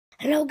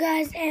Hello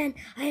guys, and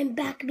I am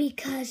back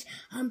because,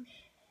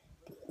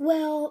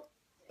 well,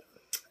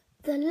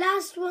 the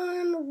last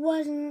one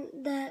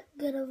wasn't that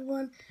good of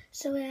one,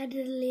 so I had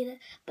to delete it.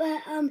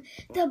 But,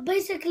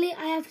 basically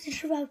I have to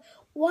survive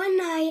one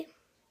night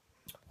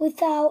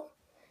without,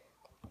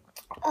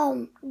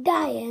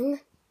 dying.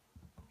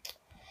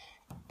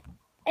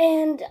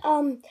 And,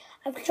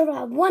 I've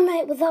survived one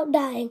night without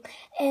dying,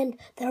 and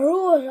the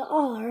rules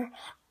are,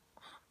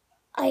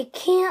 I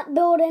can't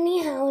build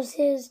any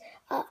houses.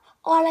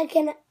 All I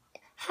can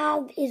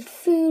have is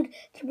food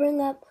to bring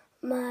up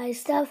my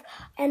stuff,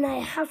 and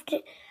I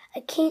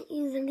can't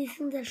use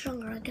anything that's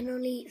stronger. I can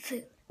only eat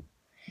food.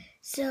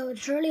 So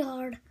it's really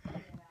hard.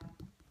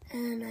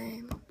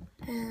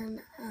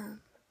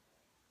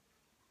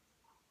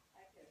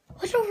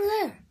 What's over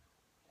there?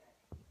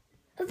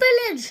 A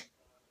village!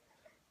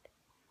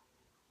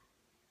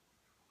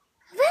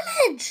 A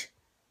village!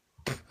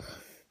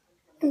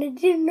 And I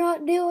did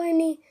not do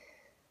any.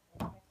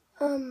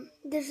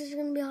 This is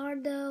gonna be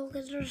hard though,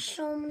 because there's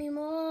so many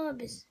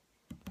mobs.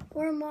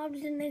 More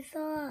mobs than I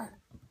thought.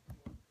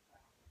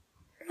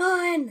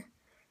 Run!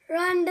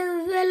 Run to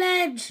the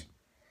village!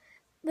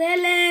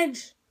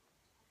 Village!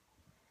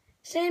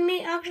 Send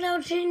me, actually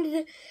I'll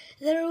change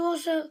the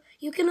rules so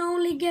you can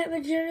only get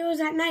materials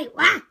at night.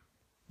 Ah!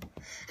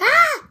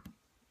 Ah!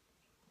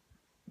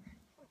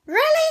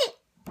 Really?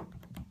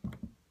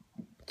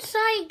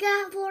 Sorry,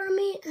 God, for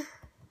me.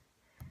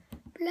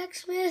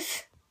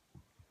 Blacksmith.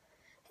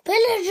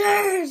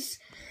 Villagers!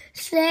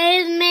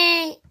 Save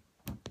me!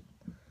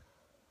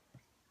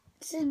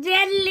 It's a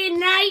deadly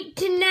night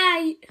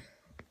tonight.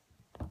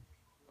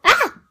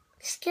 Ah!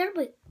 Scared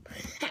me.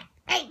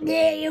 Hey,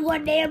 there you go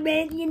there,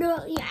 man. You know,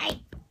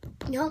 hey.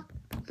 No,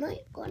 you're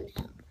going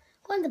down.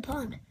 Go in the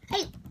pond.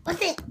 Hey,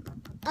 what's it?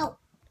 Oh,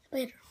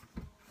 spider.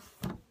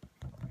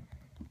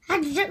 I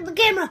had to check the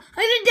camera.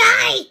 I'm gonna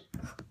die!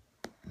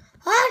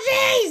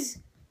 Oh, jeez!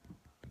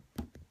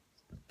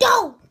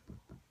 Go!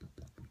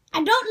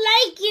 I don't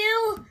like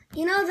you.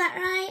 You know that,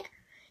 right?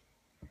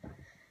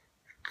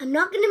 I'm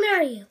not gonna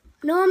marry you.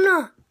 No, I'm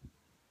not.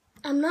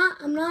 I'm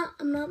not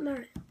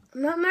marrying.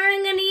 I'm not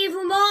marrying any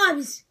evil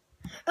mobs.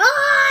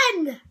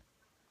 Run!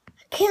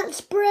 I can't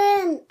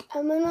sprint.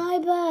 I'm an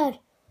iPad.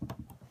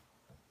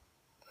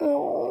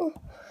 Oh.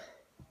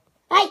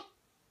 Hey!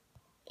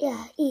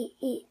 Yeah,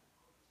 eat.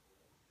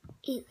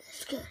 Eat,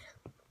 that's good.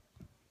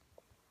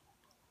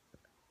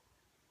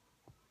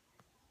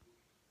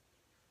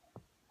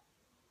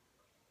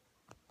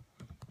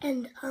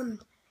 And,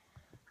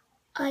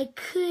 I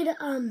could,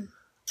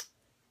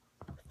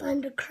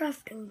 find a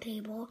crafting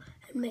table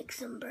and make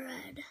some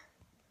bread.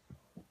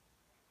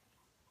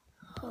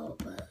 Oh,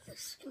 but this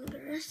is gonna be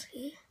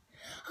risky.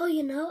 Oh,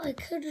 you know, I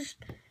could just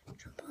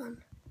jump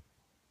on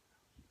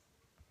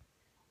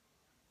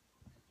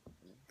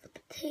the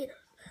potatoes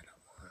that I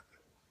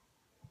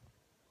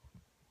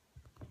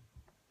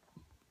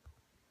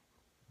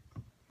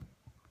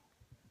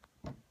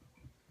want.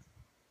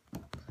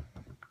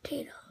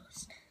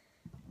 Potatoes.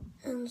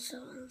 And so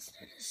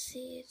instead of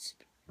seeds,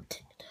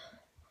 potato.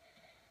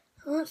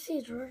 I want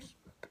seeds, where's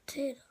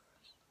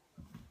potatoes?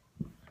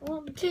 I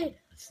want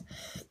potatoes.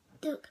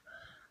 Look.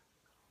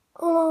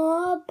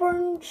 Oh,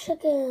 burnt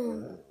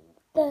chicken.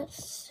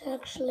 That's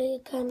actually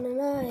kind of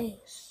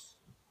nice.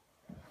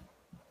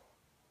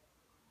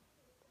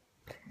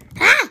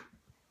 Ah!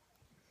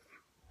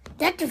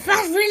 That's a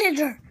fast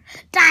villager.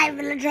 Die,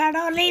 villager. I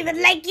don't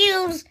even like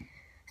you.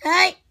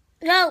 Hey,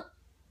 go.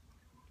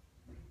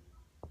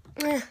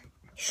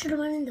 You should have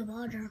went in the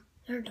water.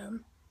 You're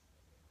dumb.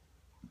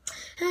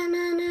 There's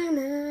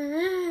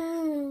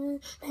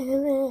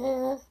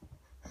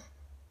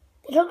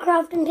a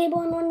crafting table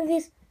on one of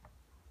these.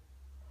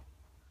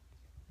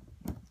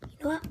 You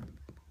know what?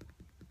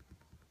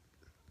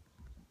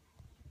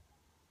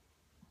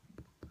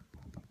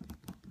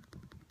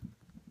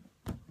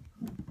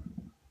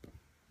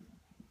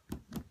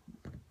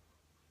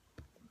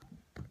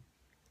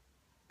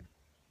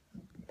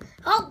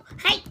 Oh,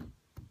 hey!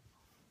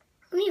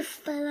 You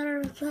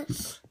feather,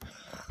 that's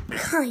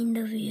kind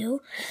of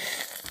you.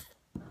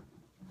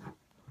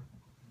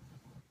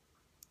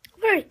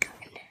 Very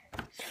kind.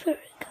 It's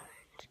very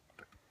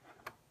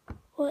kind.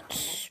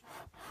 What's...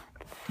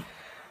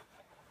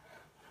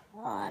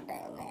 Oh,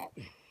 dang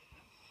it.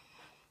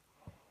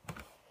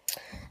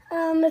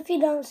 If you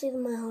don't see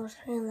my whole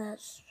screen,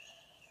 that's...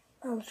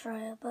 I'm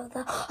sorry about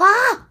that.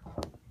 Ah!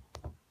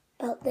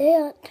 About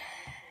that.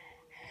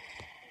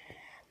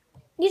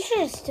 You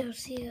should still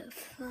see it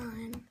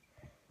fine.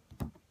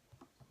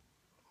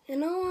 You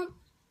know what?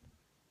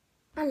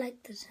 I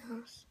like this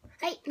house.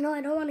 Hey, no,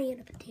 I don't want to eat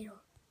a potato.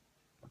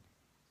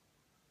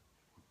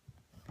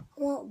 I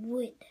want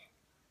wood.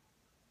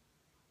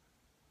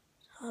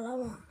 That's all I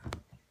want.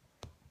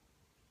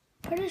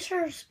 Pretty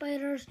sure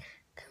spiders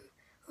can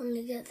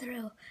only get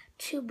through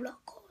 2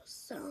 block holes,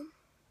 so...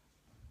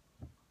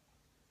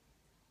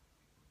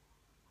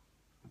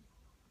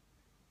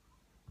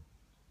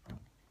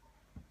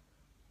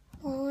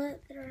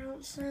 What? They're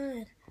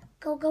outside.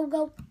 Go, go,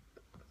 go.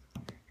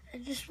 I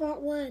just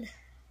want wood.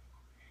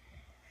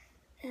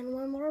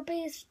 more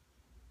base.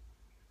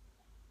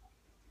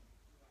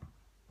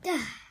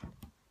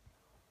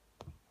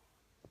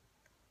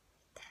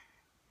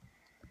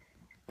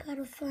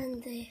 Gotta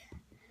find the...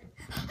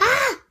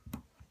 Ah!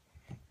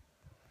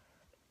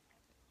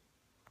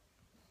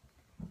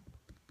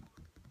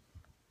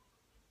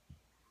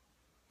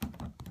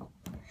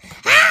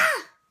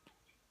 Ah!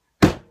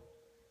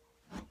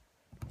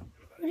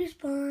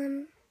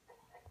 Respawn.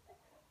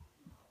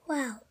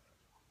 Wow.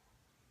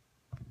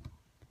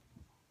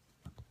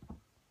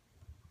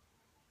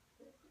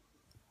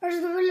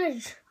 Where's the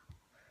village?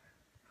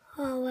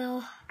 Oh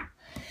well.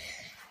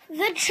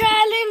 The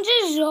challenge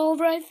is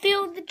over. I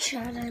failed the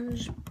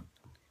challenge.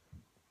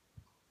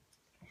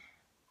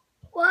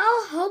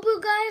 Well, hope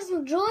you guys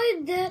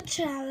enjoyed that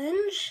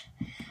challenge.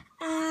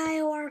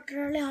 I worked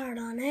really hard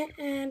on it,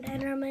 and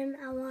Enderman,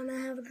 I want to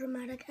have a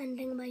dramatic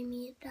ending by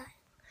me dying.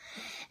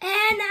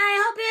 And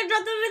I hope you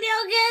enjoyed the video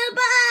again.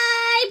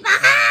 Bye!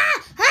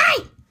 Bye! Hey!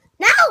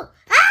 No!